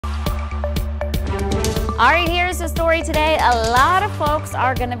All right, here's the story today a lot of folks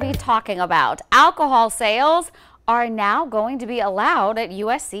are going to be talking about. Alcohol sales are now going to be allowed at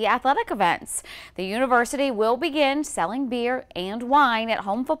USC athletic events. The university will begin selling beer and wine at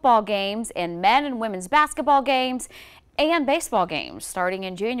home football games and men and women's basketball games and baseball games starting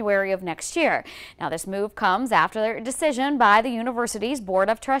in January of next year. Now, this move comes after their decision by the university's Board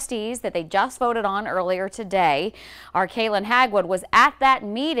of Trustees that they just voted on earlier today. Our Kaylin Hagwood was at that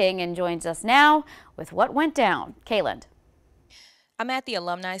meeting and joins us now with what went down. Kaylin. I'm at the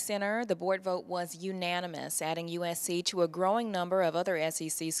Alumni Center. The board vote was unanimous, adding USC to a growing number of other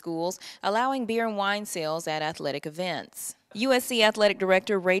SEC schools, allowing beer and wine sales at athletic events. USC Athletic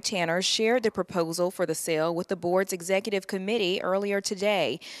Director Ray Tanner shared the proposal for the sale with the board's executive committee earlier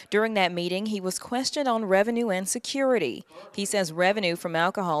today. During that meeting, he was questioned on revenue and security. He says revenue from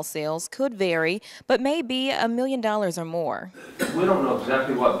alcohol sales could vary, but may be $1 million or more. We don't know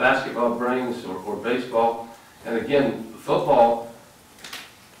exactly what basketball brings or baseball, and again, football,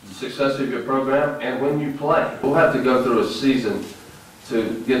 the success of your program, and when you play. We'll have to go through a season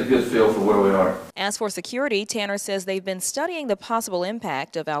to get a good feel for where we are. As for security, Tanner says they've been studying the possible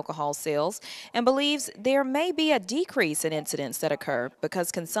impact of alcohol sales and believes there may be a decrease in incidents that occur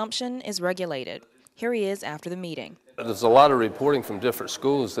because consumption is regulated. Here he is after the meeting. There's a lot of reporting from different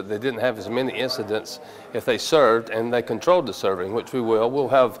schools that they didn't have as many incidents if they served and they controlled the serving, which we will. We'll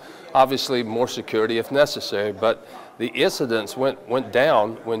have obviously more security if necessary, but the incidents went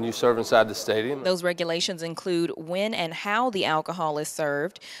down when you serve inside the stadium. Those regulations include when and how the alcohol is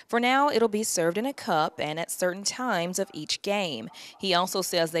served. For now, it'll be served in a cup and at certain times of each game. He also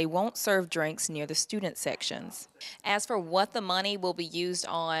says they won't serve drinks near the student sections. As for what the money will be used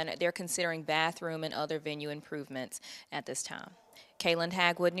on, they're considering bathroom and other venue improvements at this time. Kaylin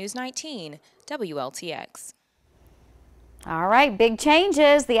Hagwood, News 19, WLTX. All right, big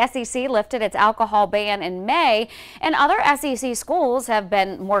changes. The SEC lifted its alcohol ban in May, and other SEC schools have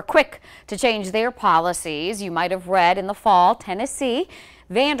been more quick to change their policies. You might have read in the fall, Tennessee,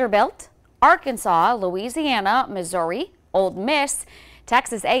 Vanderbilt, Arkansas, Louisiana, Missouri, Ole Miss,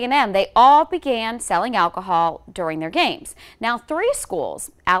 Texas A&M, they all began selling alcohol during their games. Now, 3 schools,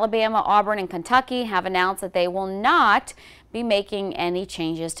 Alabama, Auburn, and Kentucky, have announced that they will not be making any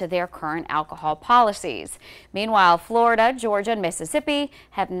changes to their current alcohol policies. Meanwhile, Florida, Georgia, and Mississippi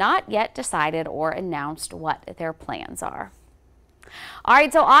have not yet decided or announced what their plans are. All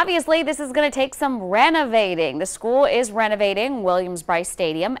right, so obviously this is going to take some renovating. The school is renovating Williams-Brice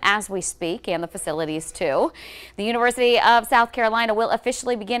Stadium as we speak, and the facilities too. The University of South Carolina will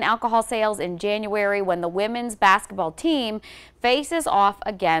officially begin alcohol sales in January when the women's basketball team faces off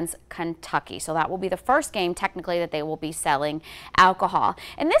against Kentucky. So that will be the first game technically that they will be selling alcohol.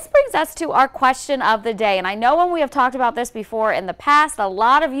 And this brings us to our question of the day. And I know when we have talked about this before in the past, a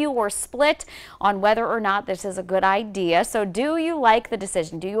lot of you were split on whether or not this is a good idea. So do you like the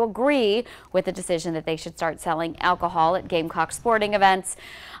decision? Do you agree with the decision that they should start selling alcohol at Gamecock sporting events?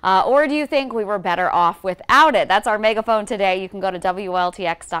 Or do you think we were better off without it? That's our megaphone today. You can go to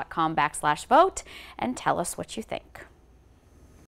WLTX.com/vote and tell us what you think.